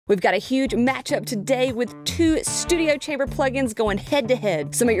We've got a huge matchup today with two studio chamber plugins going head to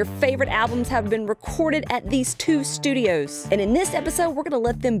head. Some of your favorite albums have been recorded at these two studios. And in this episode, we're gonna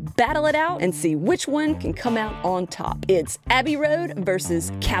let them battle it out and see which one can come out on top. It's Abbey Road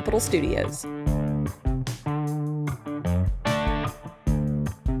versus Capitol Studios.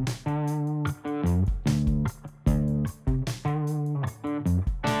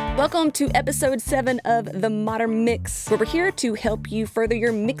 Welcome to episode 7 of The Modern Mix, where we're here to help you further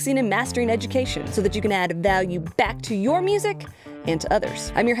your mixing and mastering education so that you can add value back to your music and to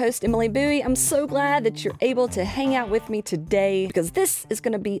others. I'm your host, Emily Bowie. I'm so glad that you're able to hang out with me today because this is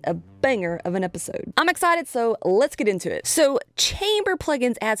going to be a banger of an episode. I'm excited, so let's get into it. So chamber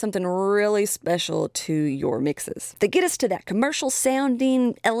plugins add something really special to your mixes. They get us to that commercial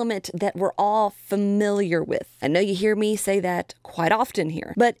sounding element that we're all familiar with. I know you hear me say that quite often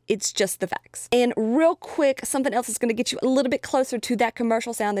here, but it's just the facts. And real quick, something else that's going to get you a little bit closer to that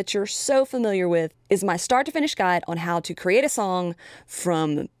commercial sound that you're so familiar with is my start to finish guide on how to create a song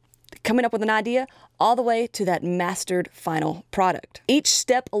from coming up with an idea all the way to that mastered final product. Each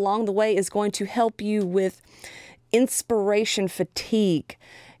step along the way is going to help you with inspiration fatigue.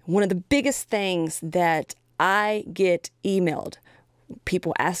 One of the biggest things that I get emailed,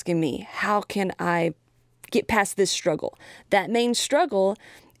 people asking me, how can I get past this struggle? That main struggle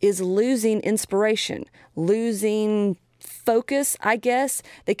is losing inspiration, losing focus, I guess.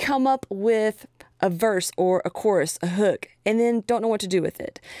 They come up with a verse or a chorus, a hook, and then don't know what to do with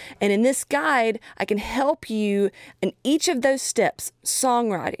it. And in this guide, I can help you in each of those steps: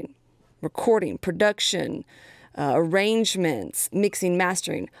 songwriting, recording, production, arrangements, mixing,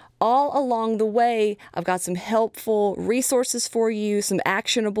 mastering. All along the way, I've got some helpful resources for you, some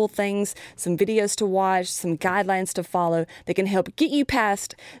actionable things, some videos to watch, some guidelines to follow that can help get you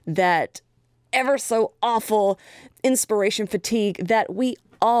past that ever so awful inspiration fatigue that we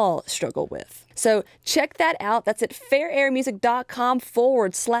all struggle with. So check that out. That's at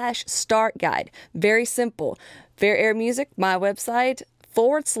fairairmusic.com/start guide. Very simple. Fair Air Music, my website,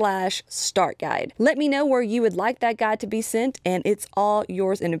 /start guide. Let me know where you would like that guide to be sent, and it's all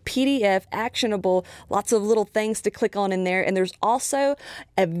yours in a PDF, actionable, lots of little things to click on in there. And there's also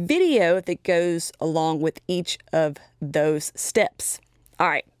a video that goes along with each of those steps. All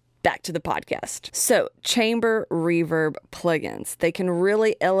right. Back to the podcast. So, chamber reverb plugins. They can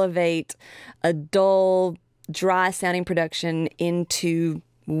really elevate a dull, dry sounding production into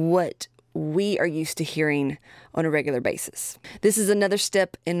what we are used to hearing on a regular basis. This is another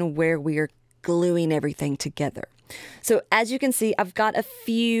step in where we are gluing everything together. So as you can see, I've got a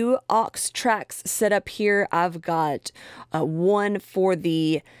few aux tracks set up here. I've got one for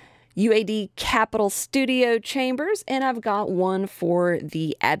the UAD Capitol Studio chambers, and I've got one for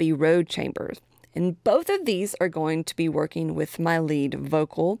the Abbey Road chambers. And both of these are going to be working with my lead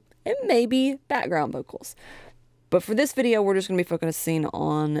vocal and maybe background vocals. But for this video, we're just going to be focusing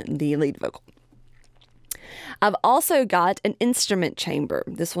on the lead vocal. I've also got an instrument chamber.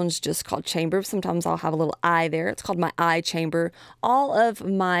 This one's just called chamber. Sometimes I'll have a little I there. It's called my I chamber. All of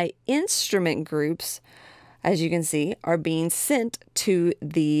my instrument groups, as you can see, are being sent to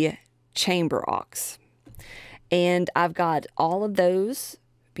the chamber aux. And I've got all of those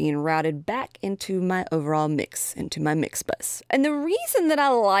being routed back into my overall mix, into my mix bus. And the reason that I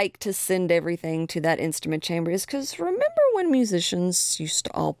like to send everything to that instrument chamber is because remember when musicians used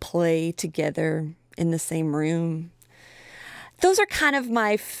to all play together in the same room? Those are kind of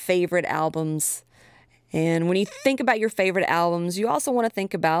my favorite albums. And when you think about your favorite albums, you also want to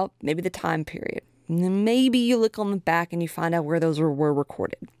think about maybe the time period. And then maybe you look on the back and you find out where those were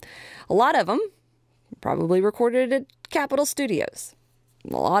recorded. A lot of them probably recorded at Capitol Studios.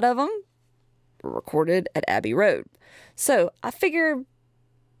 A lot of them were recorded at Abbey Road. So I figure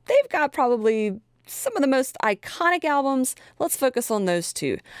they've got probably some of the most iconic albums. Let's focus on those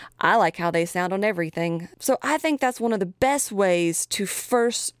two. I like how they sound on everything. So I think that's one of the best ways to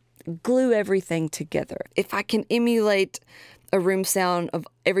first glue everything together. If I can emulate a room sound of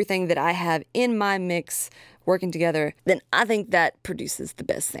everything that I have in my mix working together, then I think that produces the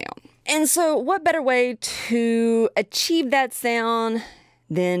best sound. And so what better way to achieve that sound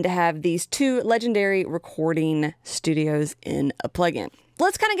than to have these two legendary recording studios in a plugin?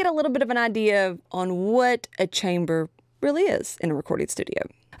 Let's kind of get a little bit of an idea on what a chamber really is in a recording studio.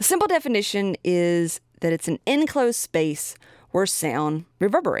 A simple definition is that it's an enclosed space where sound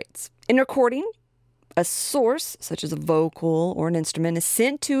reverberates. In recording, a source, such as a vocal or an instrument, is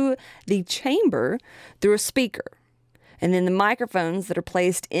sent to the chamber through a speaker. And then the microphones that are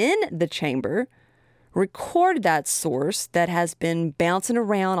placed in the chamber record that source that has been bouncing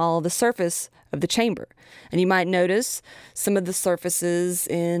around all the surface of the chamber. And you might notice some of the surfaces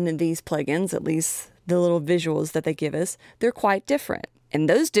in these plugins, at least the little visuals that they give us, they're quite different. And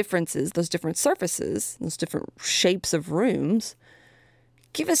those differences, those different surfaces, those different shapes of rooms,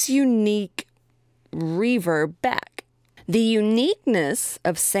 give us unique reverb back. The uniqueness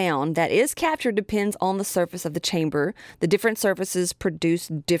of sound that is captured depends on the surface of the chamber. The different surfaces produce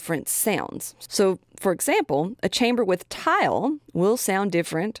different sounds. So, for example, a chamber with tile will sound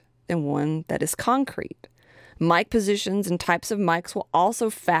different than one that is concrete. Mic positions and types of mics will also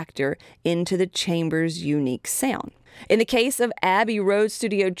factor into the chamber's unique sound. In the case of Abbey Road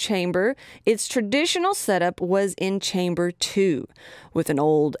Studio Chamber, its traditional setup was in Chamber 2 with an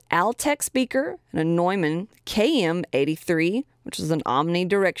old Altec speaker and a Neumann KM83, which is an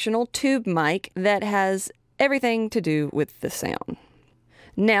omnidirectional tube mic that has everything to do with the sound.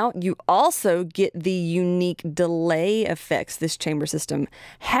 Now, you also get the unique delay effects this chamber system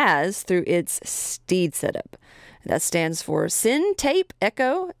has through its Steed setup. That stands for Syn Tape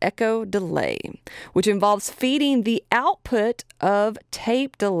Echo Echo Delay, which involves feeding the output of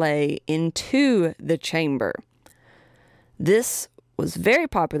tape delay into the chamber. This was very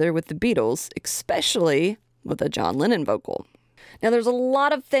popular with the Beatles, especially with a John Lennon vocal. Now, there's a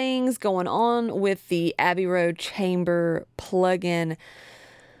lot of things going on with the Abbey Road Chamber plugin,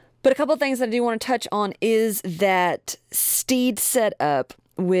 but a couple of things that I do want to touch on is that Steed setup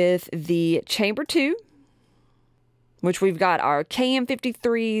with the Chamber 2, which we've got our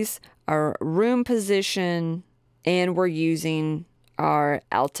KM53s, our room position, and we're using our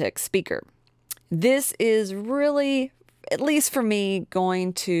Altec speaker. This is really, at least for me,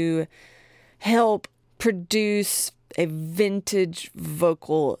 going to help produce a vintage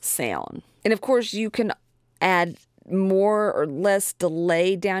vocal sound. And of course, you can add more or less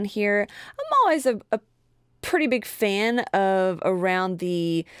delay down here. I'm always a pretty big fan of around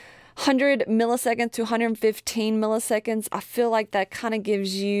the 100 milliseconds to 115 milliseconds. I feel like that kind of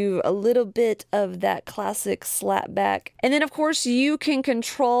gives you a little bit of that classic slapback. And then, of course, you can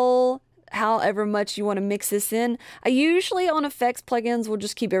control however much you want to mix this in. I usually on effects plugins will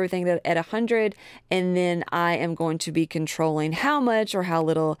just keep everything at 100, and then I am going to be controlling how much or how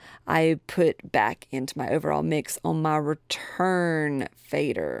little I put back into my overall mix on my return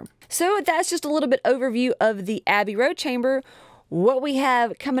fader. So that's just a little bit overview of the Abbey Road Chamber. What we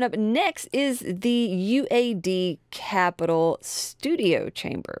have coming up next is the UAD Capitol Studio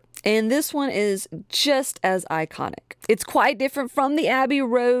Chamber. And this one is just as iconic. It's quite different from the Abbey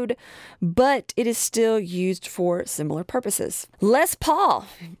Road, but it is still used for similar purposes. Les Paul,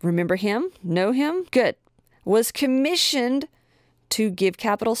 remember him? Know him? Good. Was commissioned to give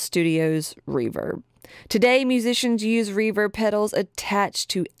Capitol Studios reverb. Today, musicians use reverb pedals attached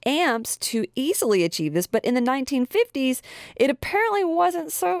to amps to easily achieve this, but in the 1950s, it apparently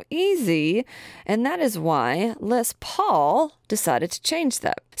wasn't so easy, and that is why Les Paul decided to change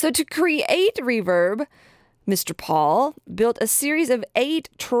that. So to create reverb, Mr. Paul built a series of 8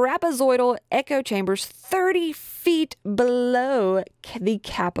 trapezoidal echo chambers 30 feet below the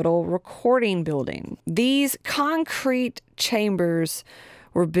Capitol recording building. These concrete chambers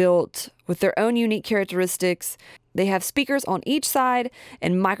were built with their own unique characteristics. They have speakers on each side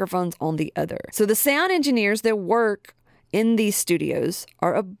and microphones on the other. So the sound engineers that work in these studios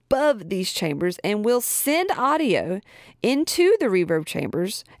are above these chambers and will send audio into the reverb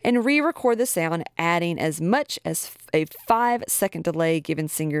chambers and re-record the sound, adding as much as a 5-second delay, giving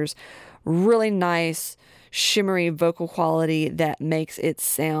singers really nice, shimmery vocal quality that makes it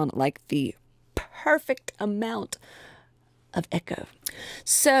sound like the perfect amount of echo.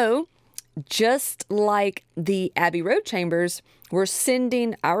 So just like the Abbey Road chambers, we're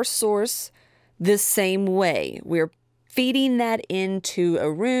sending our source the same way. We're feeding that into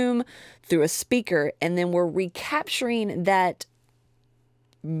a room through a speaker, and then we're recapturing that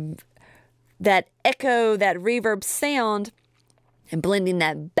echo, that reverb sound, and blending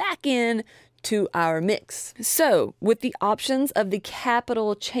that back in to our mix. So with the options of the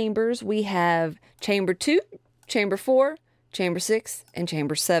Capitol chambers, we have Chamber 2, Chamber 4, Chamber 6, and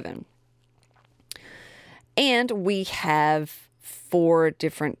Chamber 7. And we have 4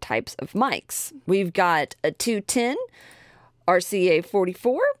 different types of mics. We've got a 210, RCA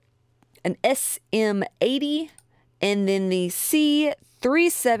 44, an SM80, and then the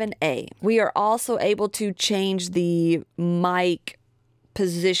C37A. We are also able to change the mic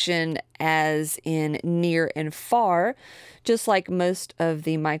position as in near and far. Just like most of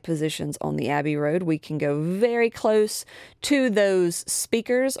the mic positions on the Abbey Road, we can go very close to those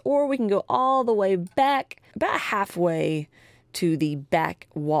speakers, or we can go all the way back, about halfway to the back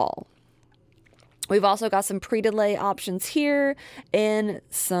wall. We've also got some pre-delay options here and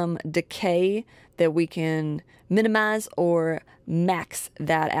some decay that we can minimize or max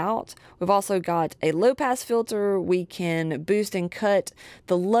that out. We've also got a low pass filter. We can boost and cut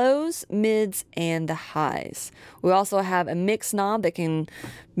the lows, mids, and the highs. We also have a mix knob that can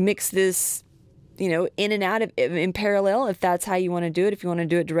mix this, in and out in parallel if that's how you want to do it. If you want to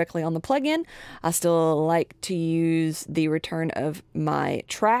do it directly on the plugin, I still like to use the return of my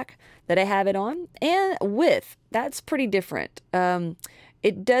track that I have it on. And width, that's pretty different.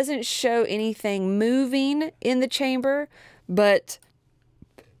 It doesn't show anything moving in the chamber, but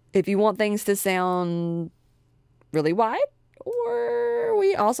if you want things to sound really wide, or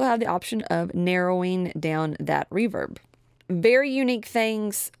we also have the option of narrowing down that reverb. Very unique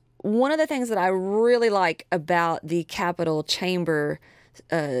things. One of the things that I really like about the Capital Chamber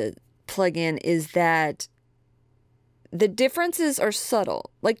plugin is that the differences are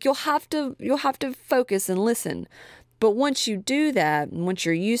subtle. Like you'll have to focus and listen. But once you do that, and once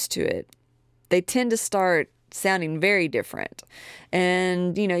you're used to it, they tend to start sounding very different.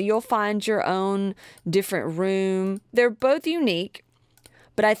 And, you'll find your own different room. They're both unique,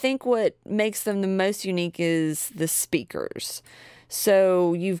 but I think what makes them the most unique is the speakers.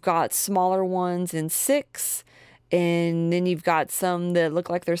 So you've got smaller ones in 6, and then you've got some that look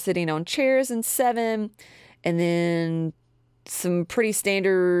like they're sitting on chairs in 7, and then some pretty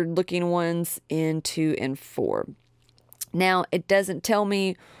standard looking ones in 2 and 4. Now, it doesn't tell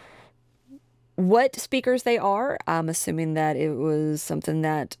me what speakers they are. I'm assuming that it was something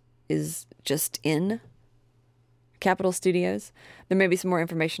that is just in Capitol Studios. There may be some more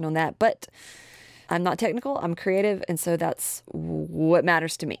information on that, but I'm not technical, I'm creative, and so that's what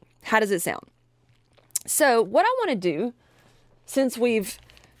matters to me. How does it sound? So what I want to do, since we've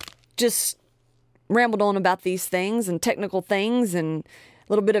just rambled on about these things and technical things and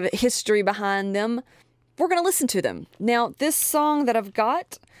a little bit of a history behind them, we're going to listen to them. Now, this song that I've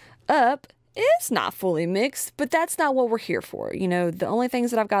got up is not fully mixed, but that's not what we're here for. The only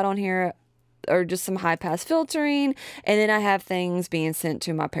things that I've got on here are just some high pass filtering, and then I have things being sent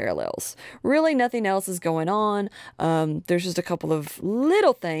to my parallels. Really nothing else is going on. There's just a couple of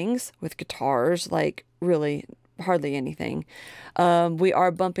little things with guitars, like really hardly anything. We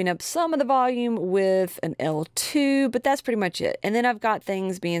are bumping up some of the volume with an L2, but that's pretty much it. And then I've got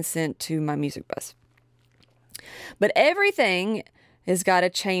things being sent to my music bus. But everything has got a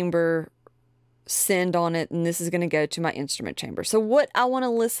chamber send on it, and this is going to go to my instrument chamber. So what I want to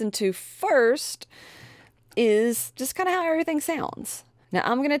listen to first is just kind of how everything sounds. Now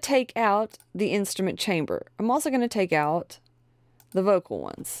I'm going to take out the instrument chamber. I'm also going to take out the vocal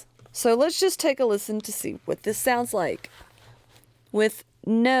ones. So let's just take a listen to see what this sounds like with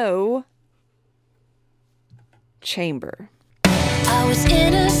no chamber. I was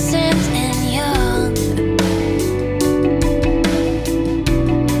innocent and young,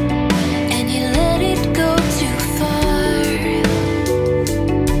 and you let it go too far.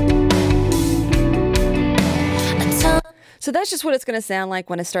 So that's just what it's going to sound like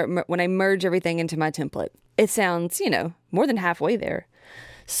when I merge everything into my template. It sounds, more than halfway there.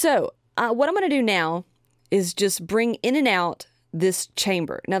 So what I'm going to do now is just bring in and out this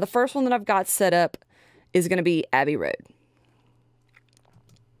chamber. Now the first one that I've got set up is going to be Abbey Road.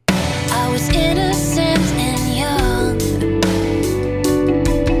 I was innocent and young,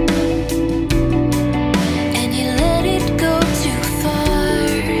 and you let it go too far.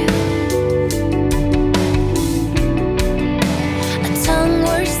 A tongue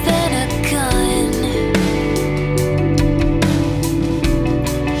worse than a gun.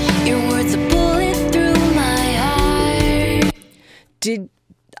 Your words a bullet through my heart.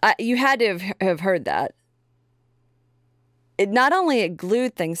 You had to have heard that. It not only it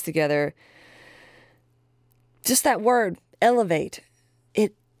glued things together, just that word, elevate,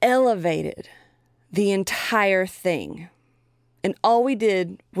 it elevated the entire thing. And all we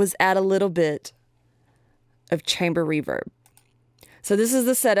did was add a little bit of chamber reverb. So this is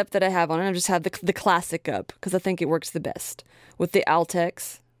the setup that I have on it. I just have the classic up because I think it works the best with the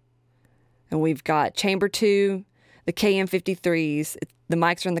Altex. And we've got chamber 2, the KM53s. The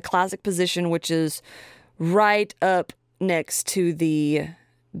mics are in the classic position, which is right up next to the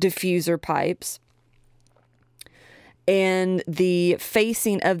diffuser pipes, and the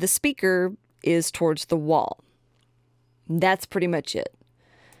facing of the speaker is towards the wall. That's pretty much it.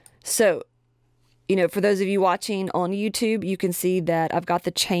 So, for those of you watching on YouTube, you can see that I've got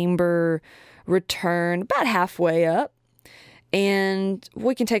the chamber return about halfway up, and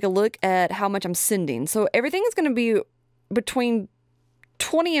we can take a look at how much I'm sending. So everything is going to be between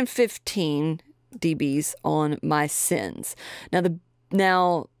 20 and 15 dBs on my sends.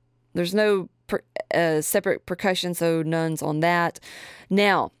 Now there's no separate percussion, so nones on that.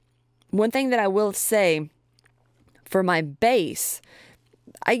 Now, one thing that I will say for my bass,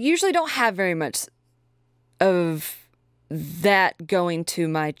 I usually don't have very much of that going to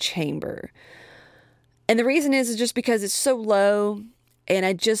my chamber. And the reason is just because it's so low and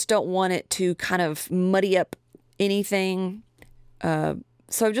I just don't want it to kind of muddy up anything.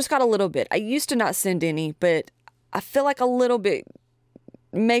 So I've just got a little bit. I used to not send any, but I feel like a little bit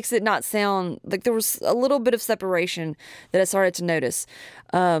makes it not sound like there was a little bit of separation that I started to notice.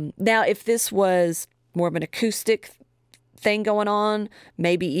 Now, if this was more of an acoustic thing going on,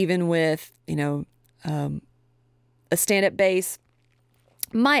 maybe even with, a stand-up bass,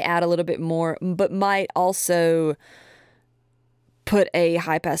 might add a little bit more, but might also put a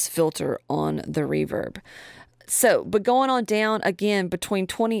high-pass filter on the reverb. So, but going on down, again, between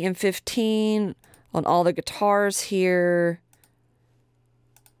 20 and 15 on all the guitars here.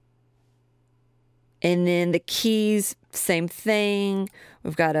 And then the keys, same thing.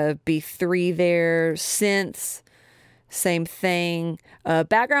 We've got a B3 there. Synths, same thing.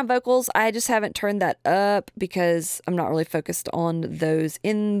 Background vocals, I just haven't turned that up because I'm not really focused on those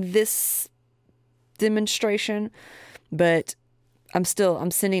in this demonstration. But I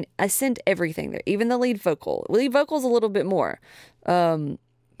send everything there, even the lead vocal. Lead vocal's a little bit more.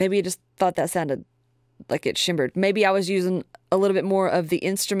 Maybe I just thought that sounded like it shimmered. Maybe I was using a little bit more of the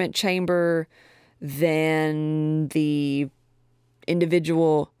instrument chamber than the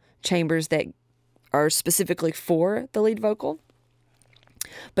individual chambers that are specifically for the lead vocal.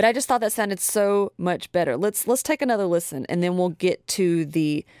 But I just thought that sounded so much better. Let's take another listen and then we'll get to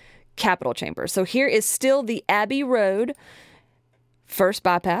the capital chamber. So here is still the Abbey Road first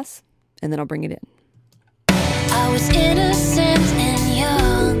bypass, and then I'll bring it in. I was innocent and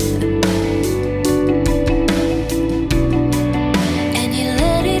young, and you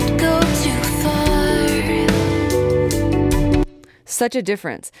let it go too far. Such a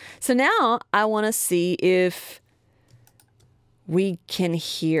difference. So now I want to see if we can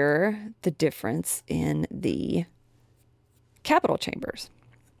hear the difference in the capital chambers.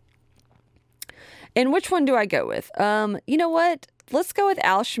 And which one do I go with? You know what? Let's go with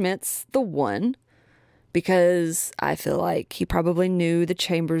Al Schmidt's The One, because I feel like he probably knew the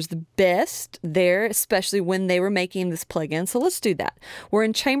chambers the best there, especially when they were making this plugin. So let's do that. We're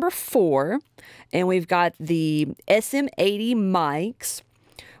in chamber 4, and we've got the SM80 mics.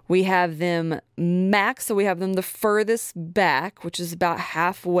 We have them max, so we have them the furthest back, which is about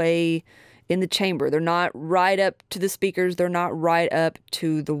halfway in the chamber. They're not right up to the speakers. They're not right up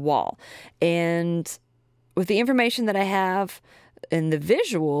to the wall. And with the information that I have in the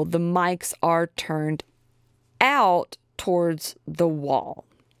visual, the mics are turned out towards the wall.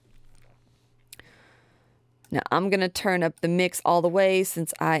 Now I'm going to turn up the mix all the way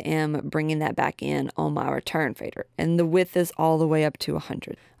since I am bringing that back in on my return fader. And the width is all the way up to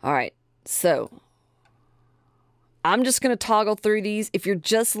 100. All right, so I'm just going to toggle through these. If you're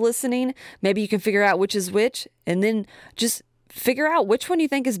just listening, maybe you can figure out which is which, and then just figure out which one you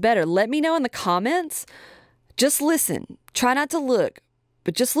think is better. Let me know in the comments. Just listen. Try not to look,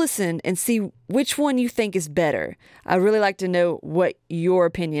 but just listen and see which one you think is better. I'd really like to know what your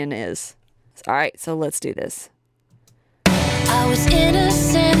opinion is. All right, so let's do this. I was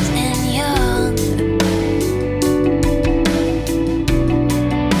innocent and young,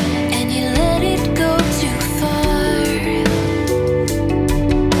 and you let it go too far.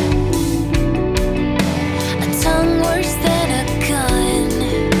 A tongue worse than a gun.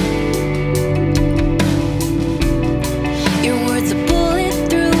 Your words are bullet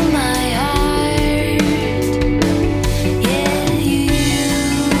through my heart. Yeah, you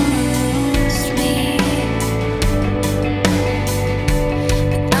used me,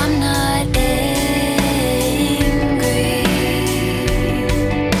 but I'm not angry.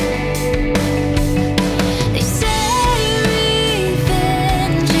 They say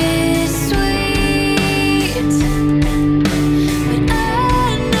revenge is sweet, but I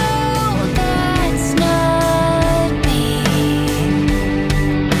know that's not me.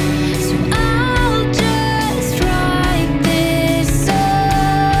 So I'll just write this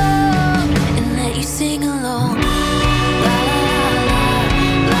song and let you sing along. La la la la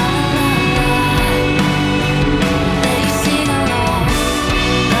la la la. Let you sing along.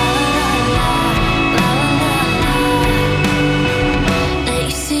 La la la la la la. Let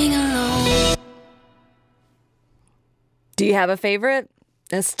you sing along. Do you have a favorite?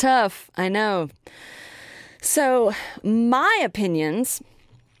 It's tough, I know. So, my opinions,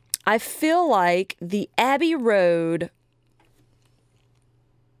 I feel like the Abbey Road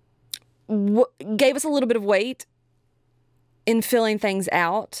gave us a little bit of weight in filling things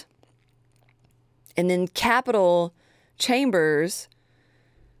out. And then Capitol Chambers,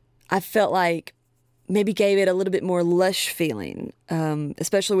 I felt like maybe gave it a little bit more lush feeling,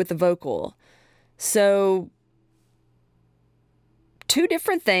 especially with the vocal. So, two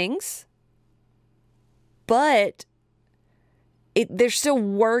different things, but they're still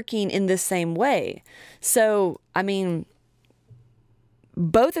working in the same way. So, I mean,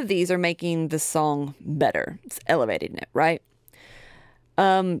 both of these are making the song better. It's elevating it, right?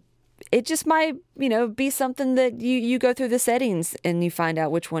 It just might, be something that you go through the settings and you find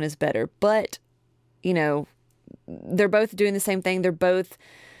out which one is better. But, they're both doing the same thing. They're both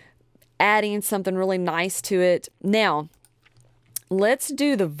adding something really nice to it. Now, let's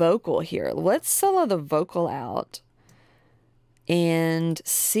do the vocal here. Let's solo the vocal out and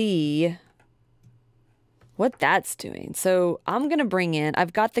see what that's doing. So I'm going to bring in,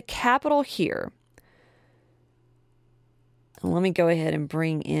 I've got the Capitol here. Let me go ahead and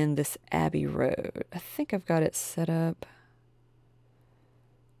bring in this Abbey Road. I think I've got it set up.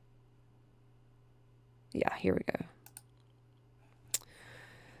 Yeah, here we go.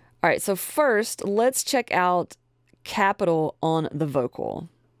 All right, so first, let's check out Capitol on the vocal.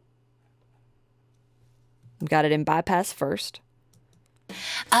 Got it in bypass first.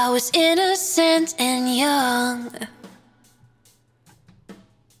 I was innocent and young,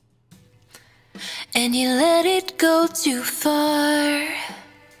 and you let it go too far.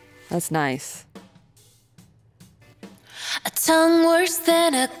 That's nice. A tongue worse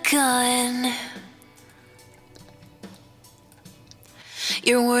than a gun.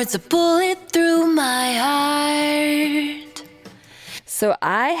 Your words a bullet through my heart. So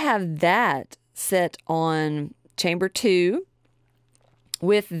I have that set on chamber 2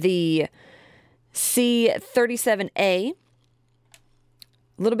 with the C37A. A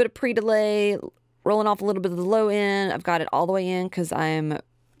little bit of pre-delay, rolling off a little bit of the low end. I've got it all the way in because I'm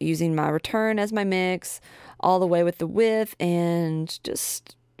using my return as my mix, all the way with the width, and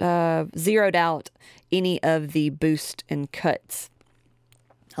just zeroed out any of the boost and cuts.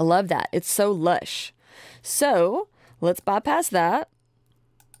 I love that. It's so lush. So let's bypass that.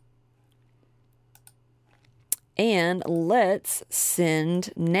 And let's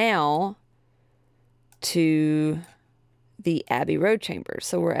send now to the Abbey Road chamber.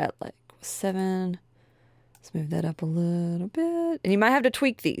 So we're at like 7. Let's move that up a little bit. And you might have to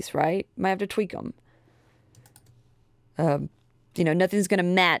tweak these, right? Might have to tweak them. Nothing's going to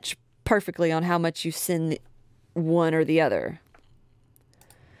match perfectly on how much you send one or the other.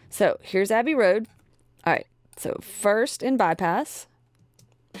 So here's Abbey Road. All right. So first in bypass.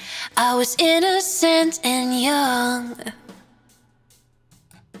 I was innocent and young,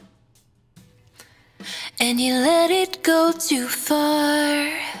 and you let it go too far.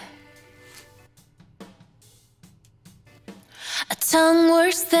 A tongue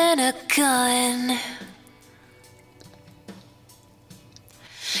worse than a gun.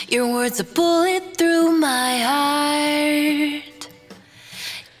 Your words a bullet through my heart.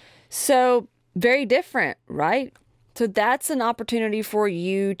 So very different, right? So that's an opportunity for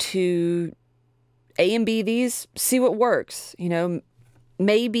you to A and B these, see what works.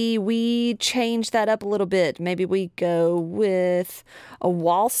 Maybe we change that up a little bit. Maybe we go with a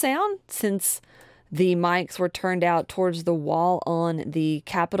wall sound since the mics were turned out towards the wall on the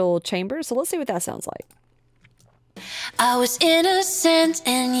Capitol chamber. So let's see what that sounds like. I was innocent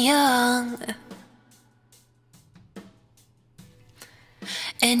and young,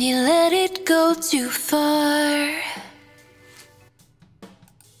 and you let it go too far.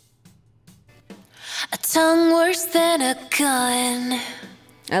 A tongue worse than a gun.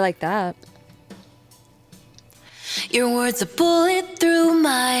 I like that. Your words a bullet through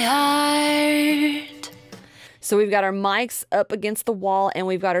my heart. So we've got our mics up against the wall and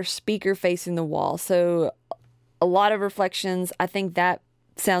we've got our speaker facing the wall. So a lot of reflections. I think that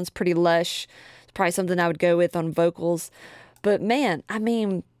sounds pretty lush. It's probably something I would go with on vocals. But man, I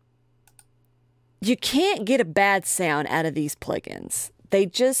mean, you can't get a bad sound out of these plugins. They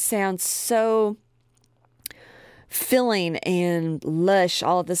just sound so filling and lush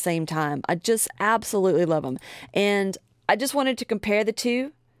all at the same time. I just absolutely love them. And I just wanted to compare the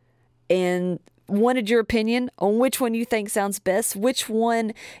two and wanted your opinion on which one you think sounds best, which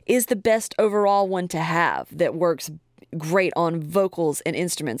one is the best overall one to have that works great on vocals and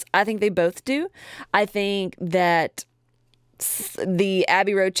instruments. I think they both do. I think that the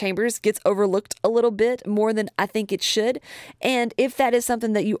Abbey Road Chambers gets overlooked a little bit more than I think it should. And if that is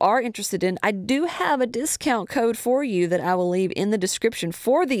something that you are interested in, I do have a discount code for you that I will leave in the description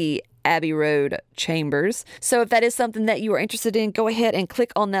for the Abbey Road chambers. So if that is something that you are interested in, go ahead and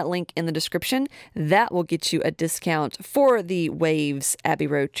click on that link in the description. That will get you a discount for the Waves Abbey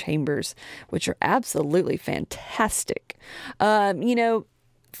Road chambers, which are absolutely fantastic.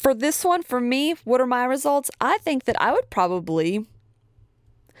 For this one, for me, what are my results? I think that I'd probably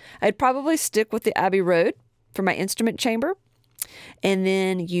stick with the Abbey Road for my instrument chamber and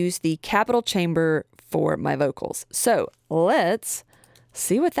then use the Capitol chamber for my vocals. So let's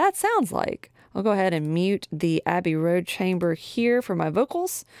see what that sounds like. I'll go ahead and mute the Abbey Road chamber here for my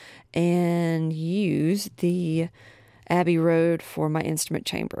vocals and use the Abbey Road for my instrument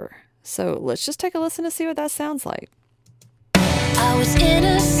chamber. So let's just take a listen to see what that sounds like. I was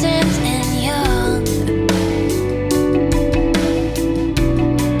innocent and young,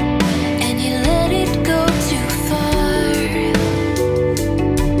 and you let it go too far.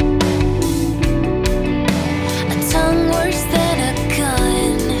 A tongue worse than a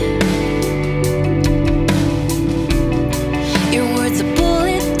gun. Your words a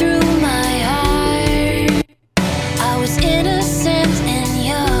bullet through my heart. I was innocent and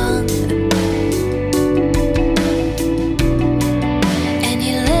young, and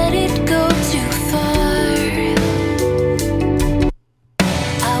you let it go too far.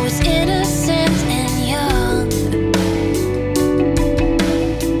 I was innocent and young,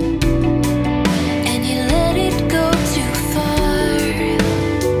 and you let it go too far.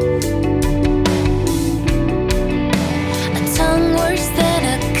 A tongue worse than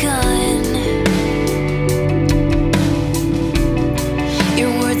a gun.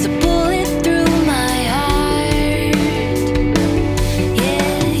 Your words a bullet through my heart.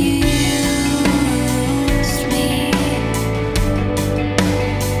 Yeah, you used me,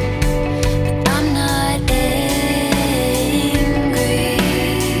 but I'm not angry.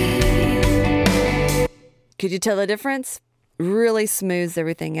 Could you tell the difference? Really smooths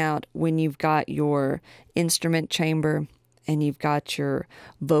everything out when you've got your instrument chamber and you've got your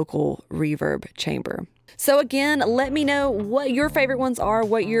vocal reverb chamber. So again, let me know what your favorite ones are,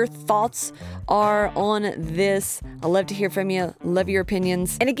 what your thoughts are on this. I love to hear from you. Love your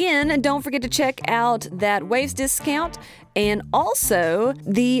opinions. And again, don't forget to check out that Waves discount and also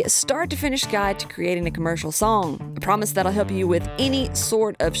the start to finish guide to creating a commercial song. I promise that'll help you with any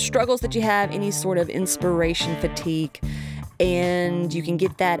sort of struggles that you have, any sort of inspiration fatigue. And you can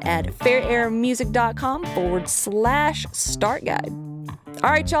get that at fairairmusic.com/start guide. All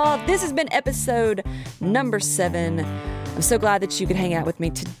right, y'all, this has been episode number 7. I'm so glad that you could hang out with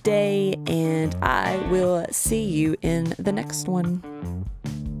me today, and I will see you in the next one.